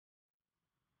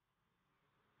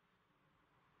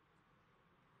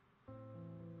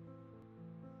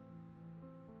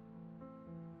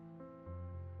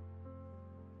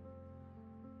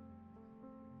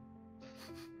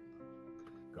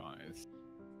Guys.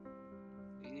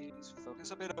 Please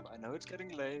focus a bit up. I know it's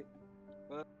getting late,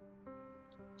 but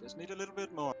just need a little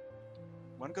bit more.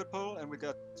 One good pull, and we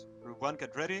got group 1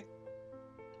 get ready.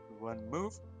 Group 1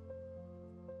 move.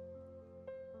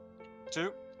 2.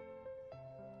 Group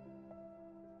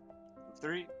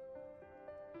 3.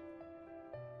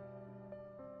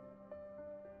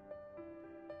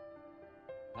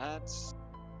 That's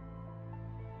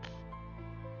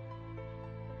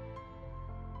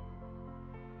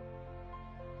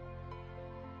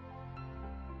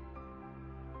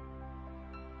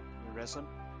Resin.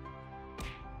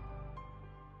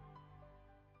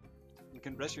 We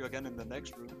can rest you again in the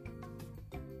next room.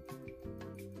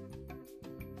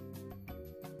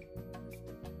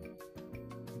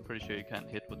 I'm pretty sure you can't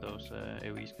hit with those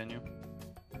AoEs, can you?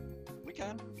 We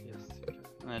can. Yes, you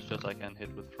can. It's just I can't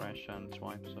hit with Thrash and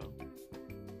Swipe, so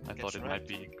I Get thought it might shreked.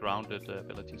 be grounded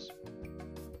abilities.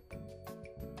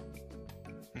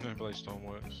 No Blaze-Storm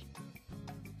works.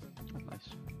 Nice.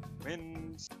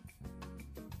 Wins.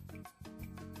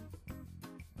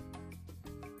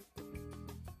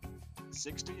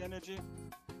 $60 energy.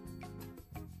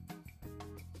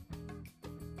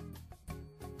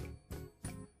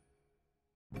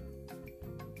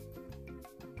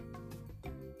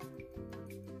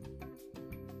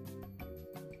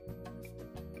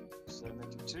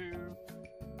 $72.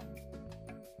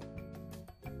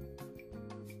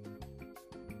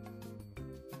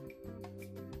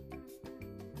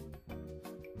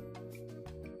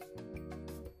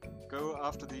 Go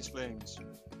after these flames.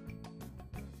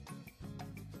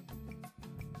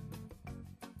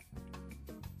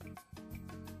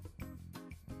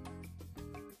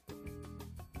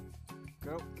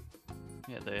 Go.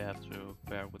 Yeah, they have to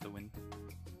bear with the wind.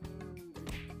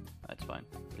 That's fine.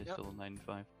 They're Yep. still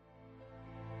 95.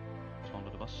 It's one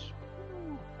of the bus.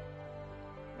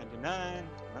 99,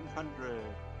 100.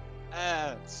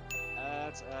 Ads.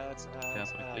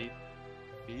 Careful to cleave.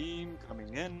 Beam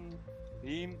coming in.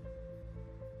 Beam.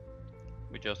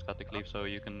 We just got the cleave, so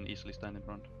you can easily stand in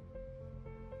front.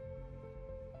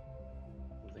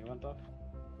 The thing went off.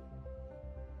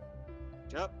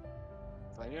 Yep.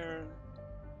 Fire.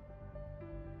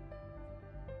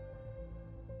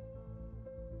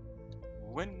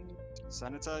 Wind.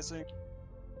 Sanitizing.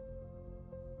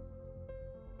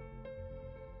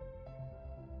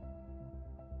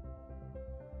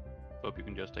 Hope you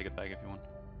can just take it back if you want.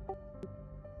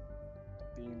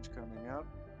 Beams coming up.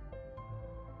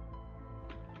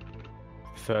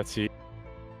 30.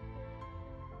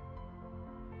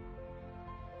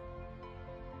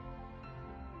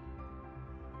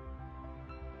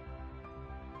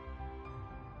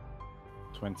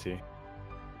 $20. There's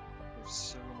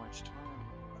so much time.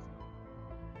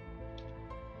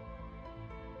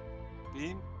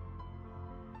 Beam.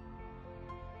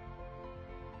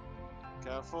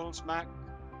 Careful, smack.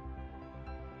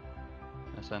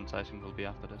 Sanitizing will be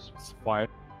after this. Fire.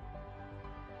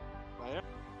 Fire.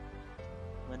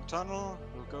 Wind tunnel.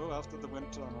 We'll go after the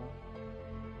wind tunnel.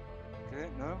 Okay,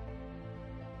 no.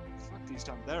 Fuck these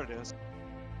time. There it is.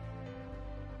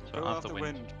 So Go after after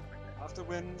wind. wind. After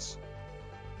winds.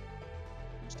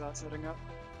 You start setting up.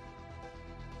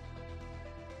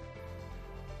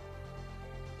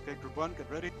 Okay, group 1, get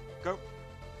ready. Go.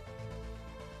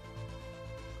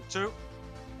 Group 2.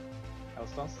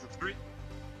 Hailstones. Group 3.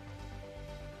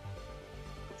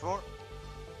 Group 4.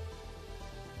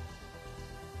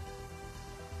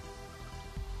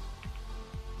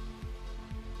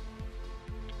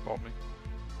 Bought me.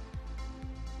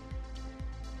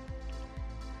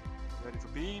 Ready for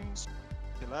beams.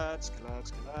 Killads.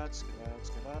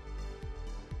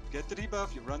 Get the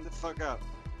debuff, you run the fuck out.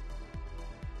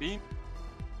 Beam.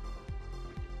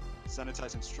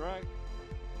 Sanitizing strike.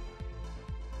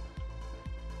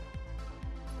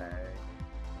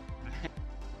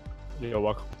 You're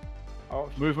welcome. Oh,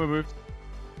 Move. Fire.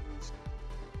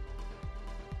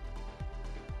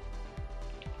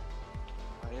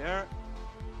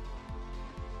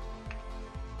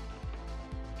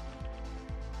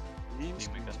 Beams.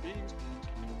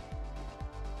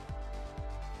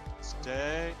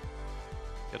 Stay.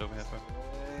 Get over here, Phob.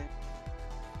 Stay.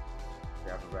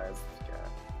 We have a res.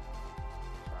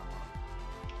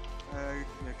 Yeah,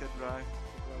 get dry. I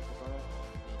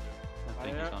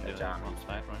think Fire. he's on the Jam. wrong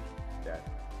side, right? Yeah.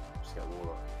 Just get a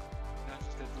wall up. Yeah,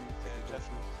 just get the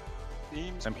definitely.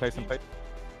 Beams. Same place.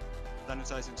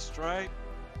 Sanitizing strike.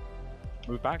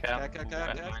 Move back. Yeah.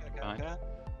 Ka.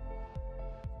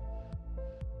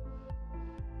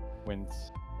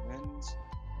 Winds. Winds.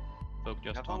 Phob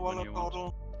just Have a taunt wall when of you want.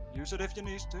 portal. Use it if you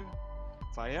need to.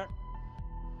 Fire.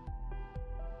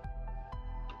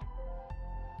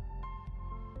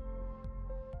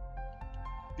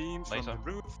 beam from Laser.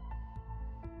 the roof.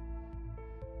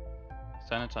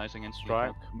 Sanitizing and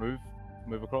Strike. Move.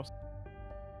 Move across.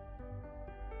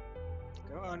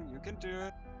 Go on, you can do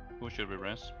it. Who should we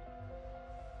rest?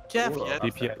 Jeff, All of yeah, us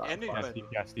DPS, at, like, anybody.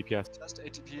 DPS, DPS. Just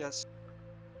ATPS.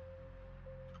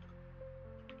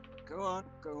 Go on,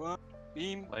 go on.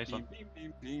 Beam, Laser. beam, beam,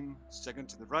 beam, beam. Second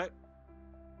to the right.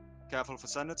 Careful for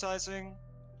sanitizing.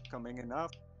 Coming in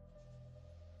after.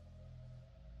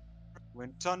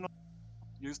 Wind tunnel.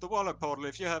 Use the Warlock portal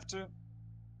if you have to.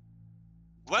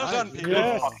 Well Nice. done, people!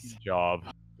 Good fucking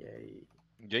job. Yay.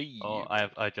 Yay. Oh,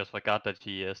 I just forgot that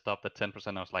he stopped at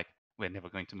 10%. I was like, we're never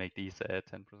going to make these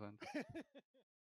 10%.